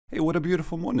Hey, what a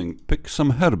beautiful morning. Pick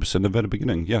some herbs in the very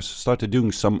beginning. Yes, started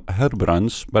doing some herb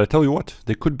runs, but I tell you what,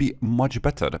 they could be much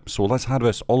better. So let's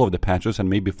harvest all of the patches and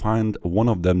maybe find one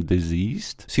of them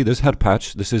diseased. See this herb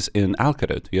patch, this is in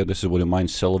Alcaret. Yeah, this is where you mine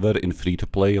silver in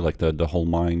free-to-play, like the whole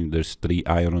mine. There's 3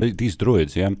 iron. These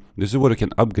druids, yeah. This is where you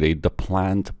can upgrade the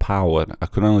plant power. I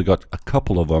could only got a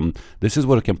couple of them. This is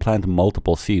where you can plant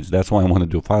multiple seeds. That's why I want to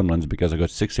do farm runs, because I got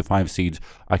 65 seeds.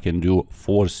 I can do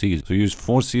 4 seeds. So use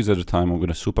 4 seeds at a time. I'm going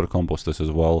to super compost this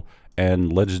as well,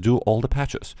 and let's do all the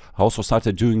patches. I also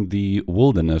started doing the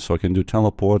wilderness, so I can do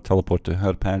teleport to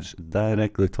her patch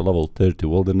directly to level 30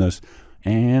 wilderness.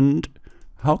 And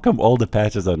how come all the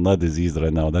patches are not diseased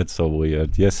right now? That's so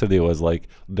weird. Yesterday was like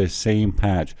the same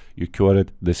patch. You cure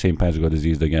it, the same patch got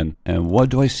diseased again. And what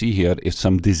do I see here is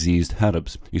some diseased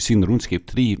herbs. You see in RuneScape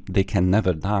 3, they can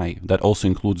never die. That also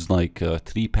includes like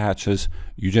 3 patches.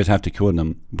 You just have to cure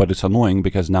them. But it's annoying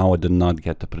because now I did not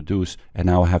get to produce, and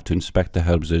now I have to inspect the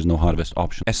herbs. There's no harvest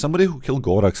option. As somebody who killed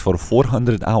Gorax for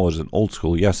 400 hours in old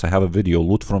school, yes, I have a video,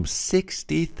 loot from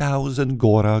 60,000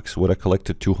 Gorax, where I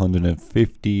collected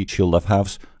 250 shield of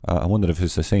halves. I wonder if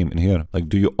it's the same in here. Like,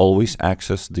 do you always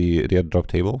access the rare drop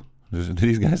table?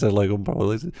 These guys are like, oh,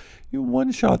 bro, you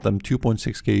one-shot them,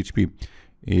 2.6k HP.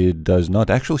 It does not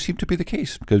actually seem to be the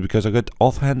case, because I got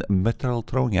offhand metal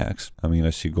throwing axe. I mean, I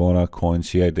see Gora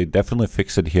coins. Yeah, they definitely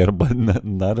fixed it here, but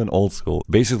not in old school.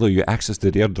 Basically, you access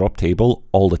the rare drop table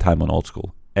all the time on old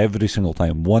school. Every single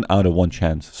time, 1 out of 1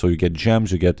 chance. So you get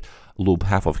gems, you get loop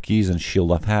half of keys and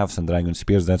shield of halves and dragon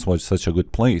spears. That's why it's such a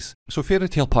good place. So Fairy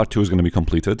Tail Part 2 is going to be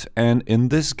completed, and in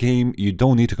this game you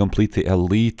don't need to complete the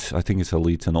elite, I think it's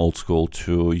elite in old school,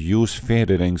 to use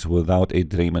fairy rings without a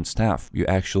Drayman staff. You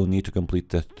actually need to complete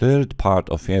the 3rd part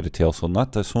of Fairy Tail, so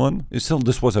not this one. Still,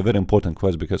 this was a very important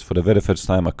quest, because for the very first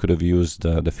time I could have used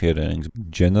the fairy rings.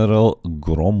 General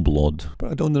Gromblood, but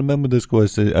I don't remember this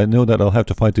quest. I know that I'll have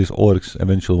to fight these orcs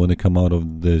eventually when they come out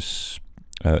of this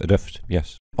rift.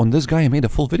 Yes. On this guy, I made a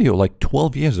full video like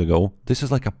 12 years ago. This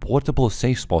is like a portable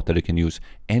safe spot that you can use.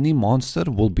 Any monster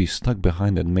will be stuck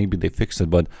behind it. Maybe they fixed it,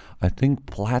 but I think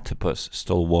platypus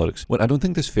still works. Well, I don't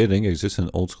think this fading exists in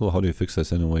old school. How do you fix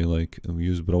this anyway? Like,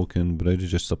 use broken bridge,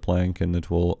 just a plank, and it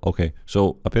will... Okay,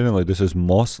 so apparently this is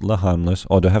Moss La Harmless.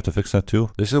 Oh, do I have to fix that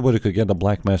too? This is where you could get the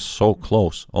black mass so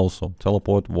close. Also,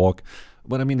 teleport, walk.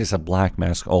 But I mean, it's a black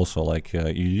mask also, like you're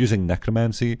using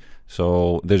necromancy,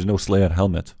 so there's no Slayer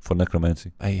helmet for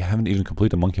necromancy. I haven't even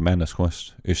completed Monkey Madness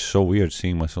quest. It's so weird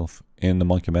seeing myself in the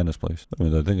Monkey Madness place. I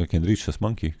mean, I think I can reach this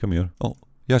monkey. Come here. Oh,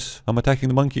 yes, I'm attacking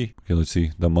the monkey. Okay, let's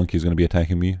see. The monkey is going to be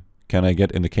attacking me. Can I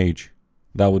get in the cage?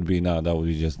 That would be, no, that would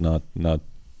be just not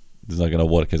it's not gonna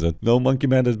work, is it? No Monkey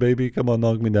Madness, baby. Come on,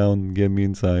 knock me down. Get me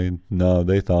inside. No,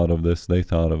 they thought of this. They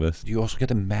thought of this. You also get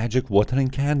a magic watering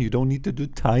can. You don't need to do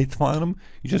tithe farm.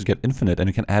 You just get infinite, and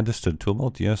you can add this to the tool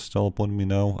mode. Yes, teleport me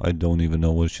now. I don't even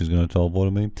know where she's gonna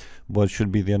teleport me. But it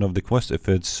should be the end of the quest if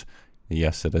it's...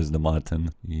 Yes, it is the Martin.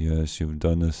 Yes, you've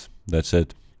done this. That's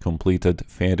it. Completed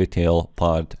Fairy Tail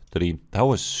Part 3. That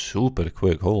was super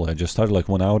quick. Holy, I just started like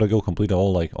 1 hour ago, completed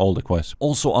all the quests.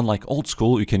 Also, unlike old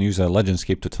school, you can use a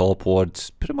Legendscape to teleport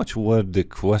pretty much where the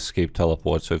Questscape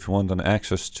teleports. So if you want an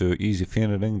access to easy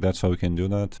fairy ring, that's how you can do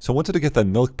that. So I wanted to get that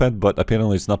milk pet, but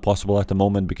apparently it's not possible at the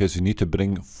moment, because you need to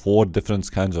bring 4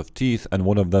 different kinds of teeth, and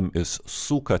one of them is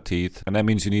Suka teeth, and that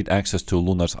means you need access to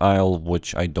Lunar's Isle,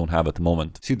 which I don't have at the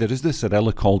moment. See, there is this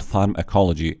relic called Farm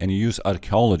Ecology, and you use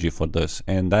archaeology for this,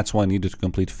 and that's why I needed to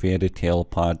complete Fairy Tail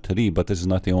Part 3, but this is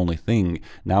not the only thing.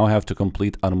 Now I have to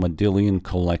complete Armadillion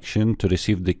Collection to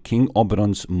receive the King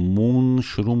Oberon's Moon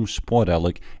Shroom Spore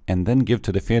Relic, and then give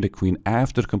to the Fairy Queen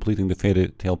after completing the Fairy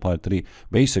Tail Part 3.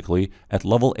 Basically, at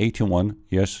level 81,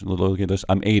 yes, look at this,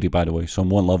 I'm 80 by the way, so I'm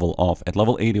 1 level off. At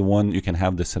level 81, you can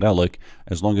have this relic,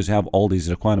 as long as you have all these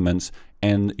requirements,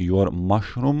 and your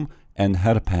mushroom and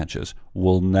hair patches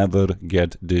will never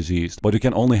get diseased. But you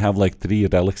can only have like 3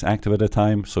 relics active at a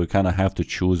time, so you kind of have to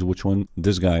choose which one.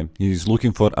 This guy, he's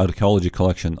looking for Archaeology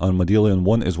Collection. Armadillion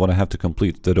 1 is what I have to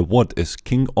complete. The reward is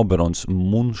King Oberon's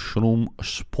Moonshroom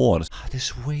Spores.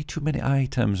 There's way too many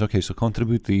items. Okay, so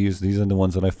contribute these. These are the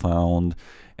ones that I found,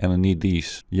 and I need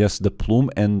these. Yes, the Plume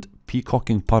and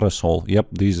Peacocking Parasol. Yep,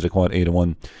 these require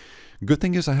 81. Good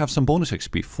thing is I have some bonus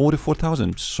XP,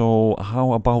 44,000, so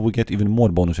how about we get even more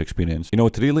bonus experience? You know,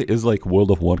 it really is like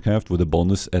World of Warcraft with a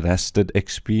bonus arrested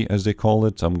XP, as they call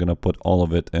it. I'm gonna put all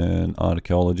of it in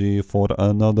archaeology for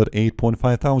another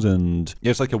 8,500.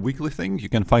 Yeah, it's like a weekly thing. You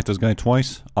can fight this guy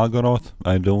twice, Agoroth.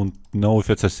 I don't know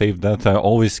if it's a safe death. I'm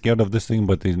always scared of this thing,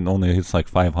 but it only hits like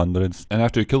 500s. And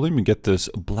after you kill him, you get this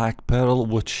Black Pearl,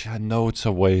 which I know it's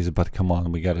a waste, but come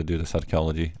on, we gotta do this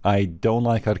archaeology. I don't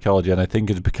like archaeology, and I think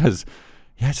it's because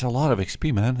Yeah, it's a lot of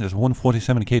XP, man. There's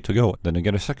 147k to go. Then I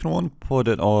get a second one, put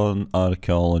it on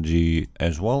archaeology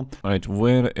as well. Alright,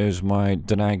 where is my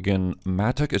dragon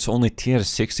matic? It's only tier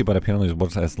 60, but apparently it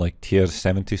works as like tier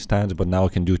 70 stats, but now I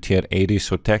can do tier 80,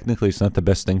 so technically it's not the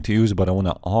best thing to use, but I want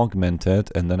to augment it,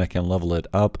 and then I can level it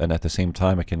up, and at the same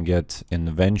time I can get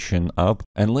invention up,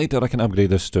 and later I can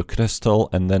upgrade this to crystal,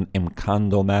 and then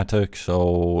Imkando matic,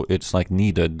 so it's like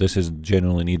needed. This is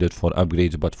generally needed for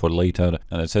upgrades, but for later,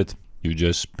 and that's it. You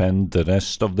just spend the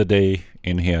rest of the day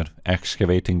in here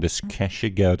excavating this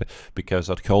Keshigar because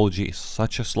archaeology is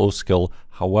such a slow skill.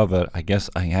 However, I guess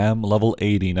I am level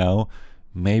 80 now.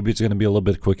 Maybe it's going to be a little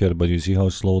bit quicker, but you see how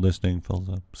slow this thing fills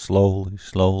up? Slowly,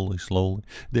 slowly, slowly.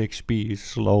 The XP is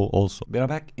slow also. We're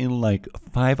back in like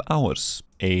 5 hours.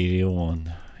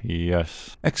 81.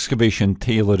 Yes. Excavation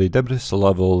Taylor Debris,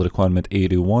 level requirement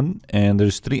 81. And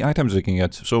there's 3 items I can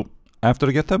get. So after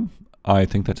I get them, I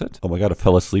think that's it. Oh my god, I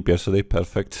fell asleep yesterday.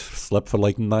 Perfect. Slept for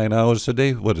like 9 hours a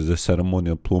day. What is this?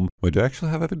 Ceremonial plume. Wait, do I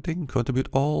actually have everything? Contribute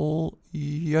all?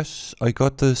 Yes. I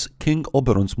got this King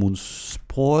Oberon's Moon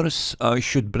spores. I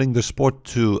should bring the spore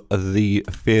to the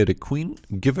Fairy Queen.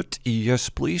 Give it. Yes,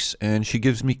 please. And she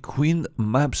gives me Queen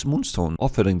Mab's Moonstone.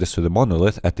 Offering this to the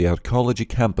monolith at the archaeology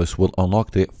campus will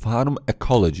unlock the Farm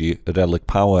Ecology Relic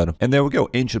Power. And there we go.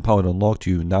 Ancient power unlocked.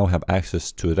 You now have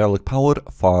access to Relic Power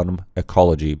Farm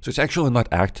Ecology. So it's actually not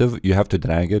active. You have to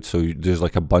drag it. So there's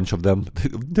like a bunch of them.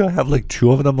 Do I have like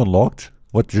 2 of them unlocked?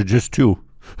 What? Just 2?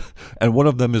 And one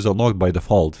of them is unlocked by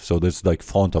default. So there's like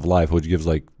Font of Life, which gives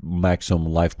like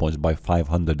maximum life points by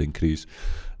 500 increase.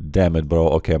 Damn it, bro.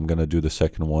 Okay, I'm gonna do the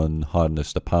second one.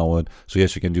 Harness the power. So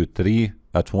yes, you can do 3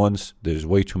 at once. There's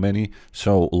way too many.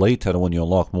 So later when you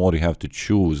unlock more, you have to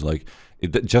choose. Like,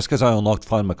 just because I unlocked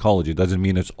pharmacology doesn't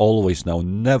mean it's always now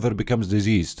never becomes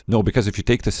diseased. No, because if you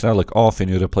take this relic off and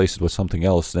you replace it with something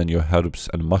else, then your herbs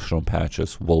and mushroom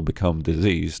patches will become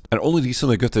diseased. And only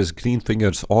recently I got this Green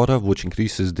Fingers aura, which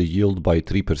increases the yield by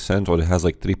 3%, or it has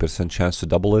like 3% chance to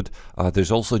double it.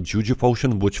 There's also Juju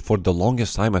Potion, which for the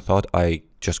longest time I thought I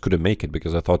just couldn't make it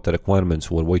because I thought the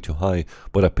requirements were way too high,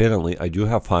 but apparently I do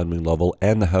have farming level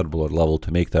and the herblore level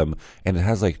to make them, and it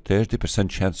has like 30%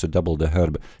 chance to double the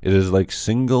herb. It is like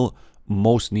single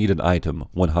most needed item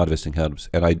when harvesting herbs,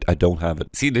 and I don't have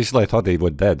it. See, initially I thought they were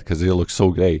dead because they look so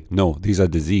gray. No, these are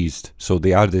diseased. So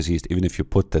they are diseased. Even if you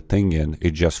put the thing in,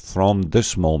 it just from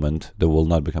this moment they will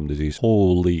not become diseased.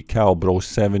 Holy cow, bro.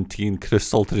 17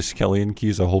 crystal Triskelion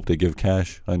keys. I hope they give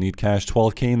cash. I need cash.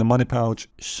 12k in the money pouch.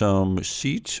 Some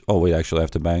seeds. Oh wait, actually I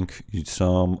have to bank. Need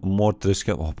some more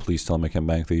Triskelion. Oh, please tell me I can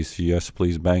bank these. Yes,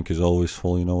 please. Bank is always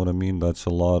full, you know what I mean? That's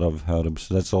a lot of herbs.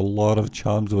 That's a lot of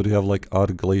charms. What do you have, like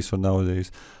Art Glacier nowadays?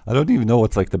 I don't even know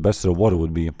what's like the best reward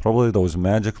would be. Probably those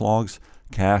magic logs.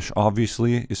 Cash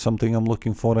obviously is something I'm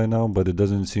looking for right now, but it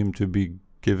doesn't seem to be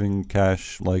giving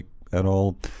cash like at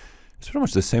all. It's pretty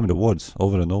much the same rewards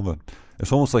over and over.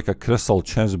 It's almost like a crystal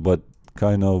chest, but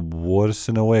kind of worse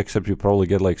in a way, except you probably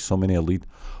get like so many elite.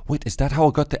 Wait, is that how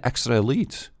I got the extra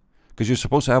elites? Because you're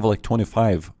supposed to have like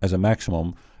 25 as a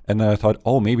maximum. And then I thought,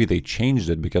 oh, maybe they changed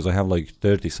it because I have like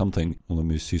 30 something. Let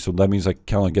me see. So that means I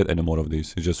cannot get any more of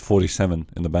these. It's just 47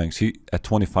 in the bank. See, at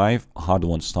 25, hard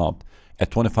one stopped. At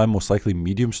 25, most likely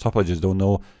medium stop. I just don't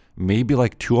know. Maybe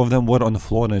like 2 of them were on the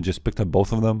floor and I just picked up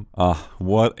both of them.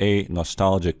 What a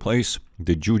nostalgic place.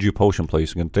 The Juju Potion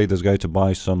place. I'm going to take this guy to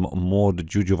buy some more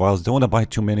Juju vials. Don't want to buy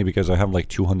too many because I have like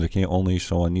 200k only.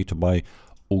 So I need to buy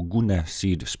Oguna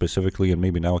seed specifically. And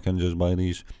maybe now I can just buy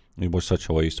these. It was such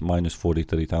a waste. Minus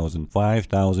 43,000.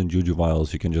 5,000 Juju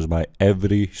vials you can just buy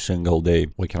every single day.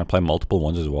 Wait, can I play multiple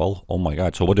ones as well? Oh my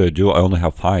god. So what do? I only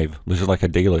have 5. This is like a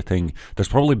daily thing. There's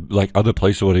probably like other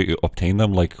places where you obtain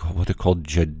them, like what they call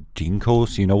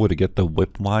Jadinkos, you know, where to get the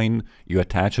whip line. You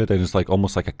attach it and it's like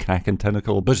almost like a kraken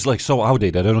tentacle. But it's like so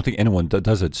outdated. I don't think anyone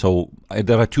does it. So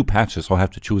there are 2 patches, so I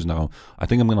have to choose now. I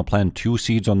think I'm going to plant 2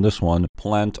 seeds on this one.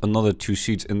 Plant another 2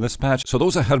 seeds in this patch. So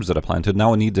those are herbs that I planted.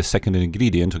 Now I need the second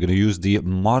ingredient. We're going to use the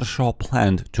marshall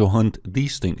plant to hunt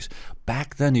these things.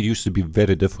 Back then it used to be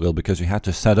very difficult because you had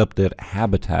to set up their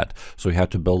habitat. So you had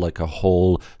to build like a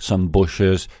hole, some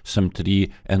bushes, some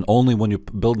tree, and only when you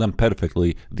build them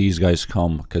perfectly these guys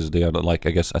come because they are like,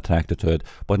 I guess, attracted to it.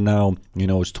 But now, you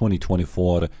know, it's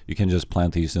 2024. You can just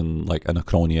plant these in like an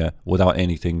Acronia without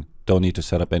anything. Don't need to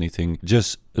set up anything.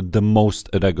 Just the most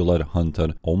regular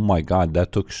hunter. Oh my god,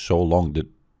 that took so long.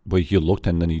 Wait, he looked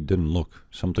and then he didn't look.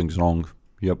 Something's wrong.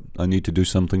 Yep, I need to do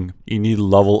something. You need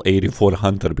level 84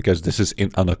 hunter because this is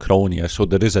in Anachronia, so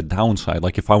there is a downside.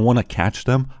 Like if I want to catch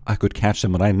them, I could catch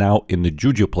them right now in the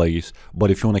Juju place,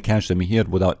 but if you want to catch them here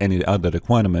without any other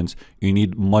requirements, you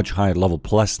need much higher level,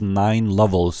 plus 9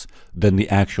 levels than the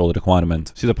actual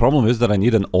requirement. See, the problem is that I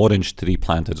need an orange tree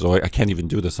planted, so I can't even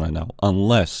do this right now.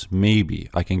 Unless, maybe,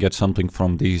 I can get something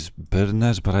from these bird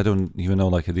nests, but I don't even know,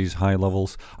 like, these high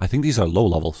levels. I think these are low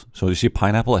levels. So you see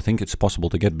pineapple, I think it's possible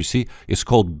to get. You see, it's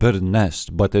called bird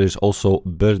nest, but there is also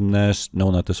bird nest. No,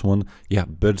 not this one. Yeah,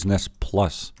 bird's nest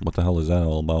plus. What the hell is that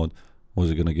all about? What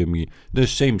is it gonna give me? The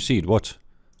same seed. What?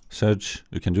 Search.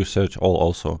 You can do search all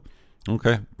also.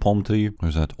 Okay, palm tree.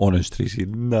 Where's that? Orange tree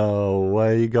seed. No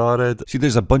way, got it. See,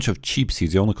 there's a bunch of cheap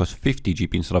seeds. They only cost 50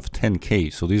 GP instead of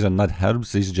 10k. So these are not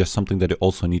herbs. This is just something that you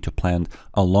also need to plant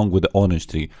along with the orange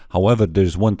tree. However,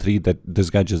 there's one tree that this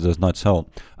guy just does not sell.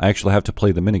 I actually have to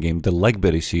play the minigame. The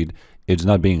legberry seed, it's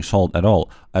not being sold at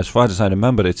all. As far as I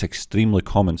remember, it's extremely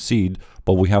common seed,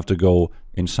 but we have to go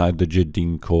inside the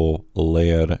Jadinko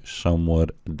layer somewhere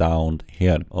down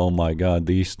here. Oh my god,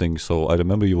 these things. So I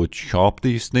remember you would chop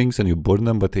these things and you burn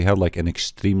them, but they had like an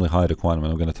extremely high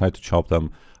requirement. I'm gonna try to chop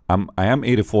them. I am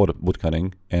 84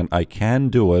 woodcutting and I can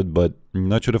do it, but I'm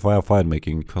not sure if I have fire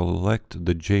making. Collect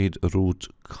the jade root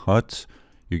cut.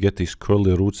 You get these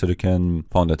curly roots that you can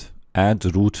found it.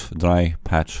 Add root dry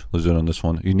patch. Let's do it on this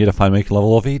one. You need a fire making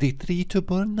level of 83 to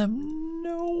burn them.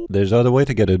 There's other way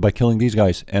to get it, by killing these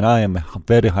guys, and I am a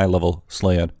very high level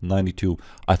slayer, 92.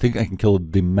 I think I can kill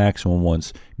the maximum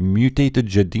ones. Mutated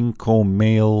Jadinko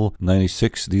male,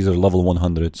 96. These are level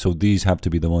 100, so these have to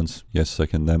be the ones. Yes, I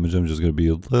can damage them. Just gonna be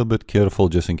a little bit careful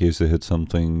just in case they hit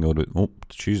something. Or oh,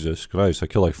 Jesus Christ, I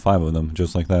kill like 5 of them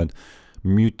just like that.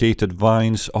 Mutated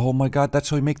vines. Oh my god, that's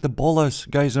how you make the bolas.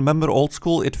 Guys, remember old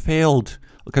school? It failed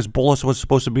because bolas was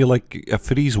supposed to be like a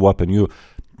freeze weapon. You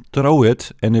throw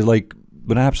it and it like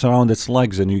wraps around its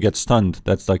legs and you get stunned.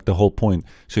 That's like the whole point.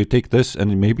 So you take this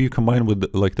and maybe you combine with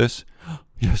like this.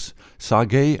 Yes,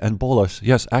 Sage and bolas.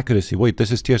 Yes, accuracy. Wait,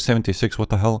 this is tier 76. What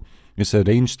the hell? It's a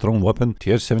ranged thrown weapon.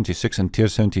 Tier 76 and tier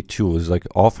 72 is like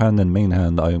offhand and main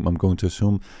hand. I'm going to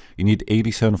assume you need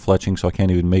 87 fletching, so I can't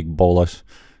even make bolas.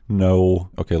 No.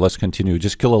 Okay, let's continue.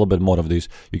 Just kill a little bit more of these.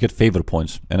 You get favor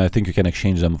points, and I think you can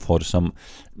exchange them for some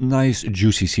nice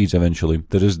juicy seeds eventually.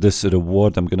 There is this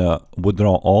reward. I'm gonna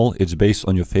withdraw all. It's based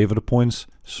on your favor points.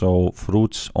 So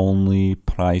fruits only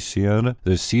pricier.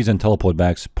 There's seeds and teleport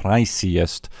bags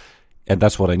priciest. And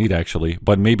that's what I need actually.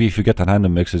 But maybe if you get the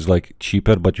random mix, it's like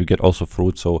cheaper, but you get also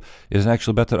fruit. So it's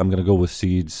actually better. I'm gonna go with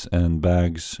seeds and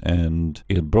bags. And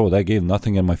bro, that gave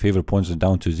nothing, and my favorite points is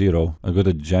down to 0. I got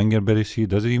a jangerberry seed.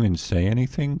 Does it even say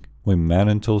anything? Wait,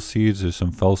 mantle seeds. There's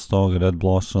some fellstalk, red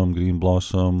blossom, green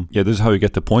blossom. Yeah, this is how you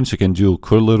get the points. You can do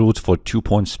curly roots for 2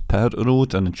 points per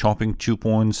root, and then chopping 2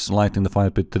 points, lighting the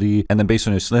fire pit 3, and then based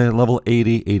on your slayer level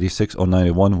 80, 86, or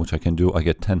 91, which I can do, I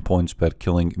get 10 points per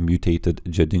killing mutated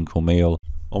Jadinko male.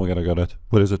 Oh my god, I got it.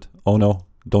 What is it? Oh no.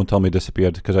 Don't tell me it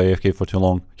disappeared because I AFK for too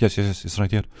long. Yes, yes, yes, it's right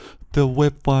here. The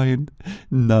whip find.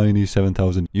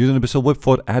 97,000. Using Abyssal Whip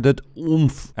for added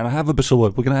oomph. And I have Abyssal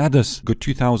Whip. We're going to add this. Got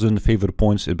 2,000 favor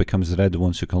points. It becomes red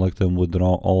once you collect them.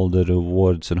 Withdraw all the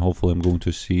rewards. And hopefully I'm going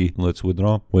to see. Let's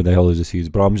withdraw. Where the hell is the seeds?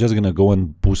 Bro, I'm just going to go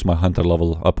and boost my hunter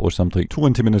level up or something.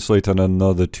 20 minutes later and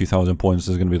another 2,000 points.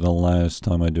 This is going to be the last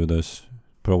time I do this.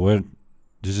 Bro, where...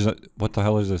 This is what the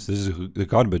hell is this? This is the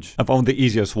garbage. I found the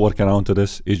easiest workaround to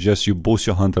this is just you boost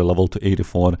your hunter level to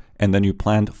 84 and then you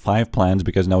plant 5 plants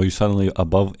because now you're suddenly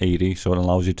above 80, so it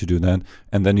allows you to do that.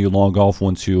 And then you log off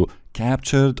once you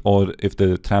captured or if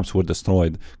the traps were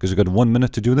destroyed, because you got 1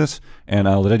 minute to do this, and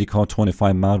I already caught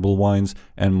 25 marble wines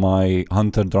and my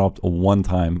hunter dropped 1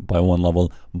 time by 1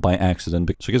 level by accident.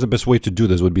 So I guess the best way to do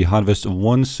this would be harvest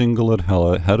 1 singular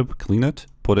herb, clean it,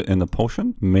 put it in the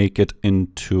potion, make it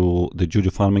into the juju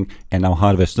farming, and now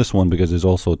harvest this one because there's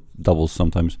also doubles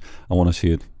sometimes. I want to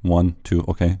see it. 1, 2,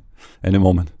 okay. Any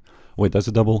moment. Wait, that's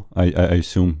a double? I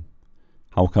assume.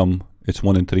 How come it's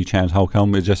 1 in 3 chance? How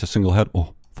come it's just a single head?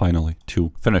 Oh, finally.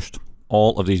 2. Finished.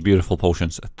 All of these beautiful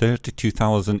potions,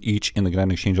 32,000 each in the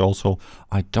Grand Exchange. Also,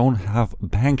 I don't have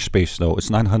bank space though. It's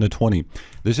 920.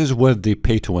 This is where the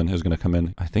pay to win is going to come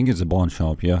in. I think it's a bond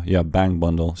shop. Yeah, bank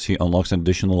bundle. See, unlocks an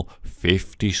additional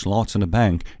 50 slots in the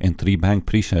bank and 3 bank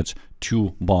presets,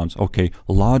 2 bonds. Okay,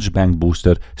 large bank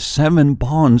booster, 7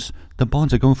 bonds. The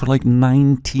bonds are going for like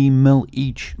 90 mil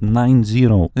each.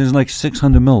 90. There's like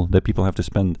 600 mil that people have to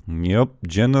spend. Yep.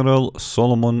 General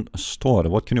Solomon store.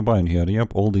 What can you buy in here?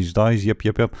 Yep. All these dies. Yep.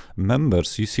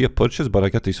 Members. You see a purchase, but I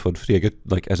get these for free. I get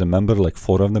like as a member, like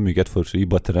 4 of them you get for free,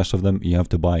 but the rest of them you have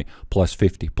to buy plus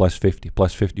 50, plus 50,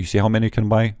 plus 50. You see how many you can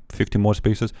buy? 50 more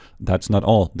spaces. That's not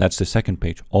all. That's the second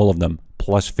page. All of them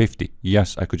plus 50.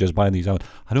 Yes, I could just buy these out.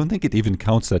 I don't think it even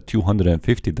counts that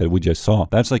 250 that we just saw.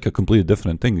 That's like a completely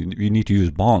different thing. You need to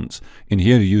use bonds. In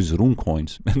here, you use rune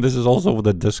coins. And this is also with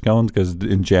a discount, because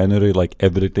in January, like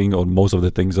everything or most of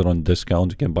the things are on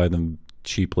discount. You can buy them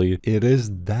cheaply. It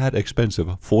is that expensive.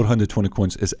 420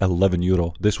 coins is 11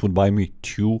 euro. This would buy me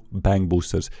 2 bank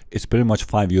boosters. It's pretty much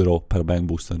 5 euro per bank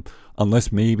booster.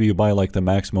 Unless maybe you buy like the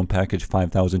maximum package,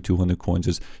 5,200 coins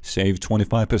is save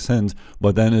 25%,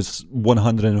 but then it's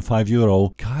 105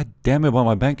 euro. God damn it, but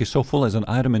my bank is so full as an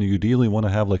item and you really want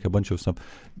to have like a bunch of stuff.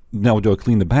 Now do I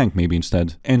clean the bank maybe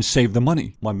instead and save the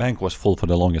money? My bank was full for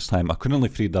the longest time. I could only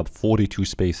freed up 42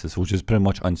 spaces, which is pretty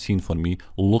much unseen for me.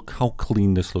 Look how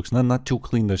clean this looks. Not too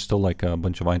clean. There's still like a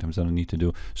bunch of items that I need to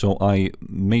do. So I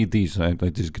made these, like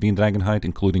this green dragon hide,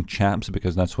 including chaps,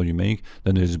 because that's what you make.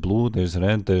 Then there's blue, there's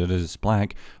red, there is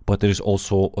black, but there's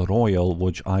also a royal,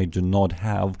 which I do not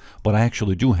have, but I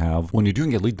actually do have. When you're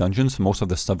doing elite dungeons, most of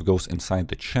the stuff goes inside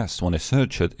the chest. When I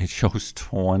search it, it shows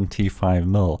 25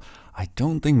 mil. I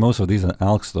don't think most of these are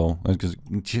alks though, because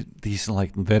these are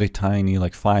like very tiny,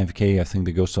 like 5k. I think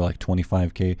they goes to like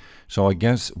 25k. So I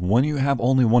guess when you have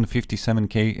only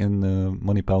 157k in the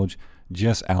money pouch,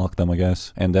 just alk them, I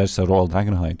guess. And there's a royal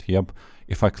dragonhide. Yep.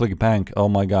 If I click bank, oh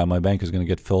my god, my bank is going to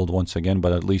get filled once again,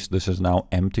 but at least this is now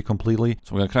empty completely.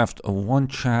 So we're going to craft 1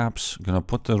 chaps, going to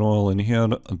put the royal in here.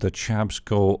 The chaps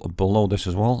go below this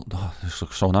as well. Oh, this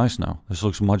looks so nice now. This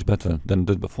looks much better than it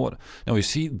did before. Now you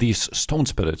see these stone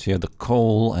spirits here, the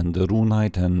coal and the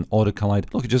runite and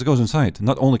auricalite. Look, it just goes inside.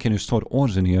 Not only can you store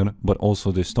ores in here, but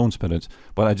also the stone spirits.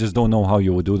 But I just don't know how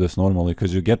you would do this normally,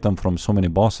 because you get them from so many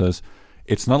bosses.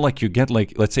 It's not like you get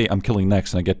like, let's say I'm killing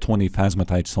next and I get 20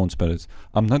 phasmatite stone spirits.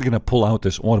 I'm not going to pull out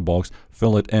this ore box,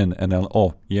 fill it in, and then,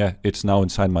 oh, yeah, it's now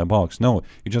inside my box. No,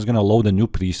 you're just going to load a new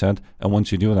preset, and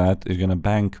once you do that, you're going to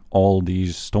bank all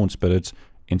these stone spirits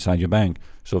inside your bank.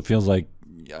 So it feels like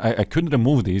I could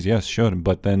remove these, yes, sure,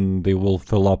 but then they will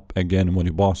fill up again when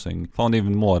you're bossing. Found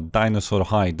even more. Dinosaur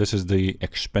hide. This is the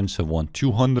expensive one.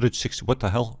 260. What the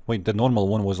hell? Wait, the normal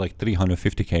one was like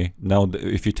 350k. Now,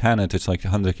 if you tan it, it's like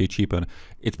 100k cheaper.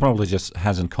 It probably just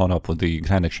hasn't caught up with the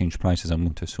Grand Exchange prices, I'm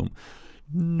going to assume.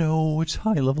 No, it's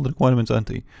high level requirements, aren't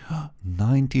they?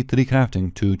 93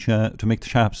 crafting to make the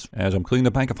chaps. As I'm cleaning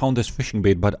the bank, I found this fishing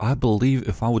bait, but I believe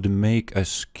if I would make a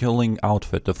skilling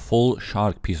outfit, the full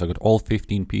shark piece, I got all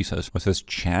 15 pieces. It says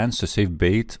chance to save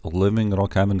bait, living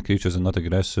rock cabin creatures and not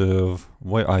aggressive.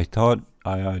 Wait, I thought,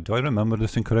 do I remember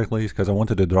this incorrectly? Because I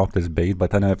wanted to drop this bait,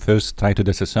 but then I first tried to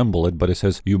disassemble it, but it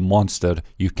says, you monster,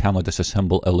 you cannot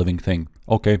disassemble a living thing.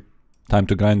 Okay, time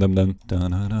to grind them then. Da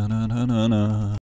 -na -na -na -na -na.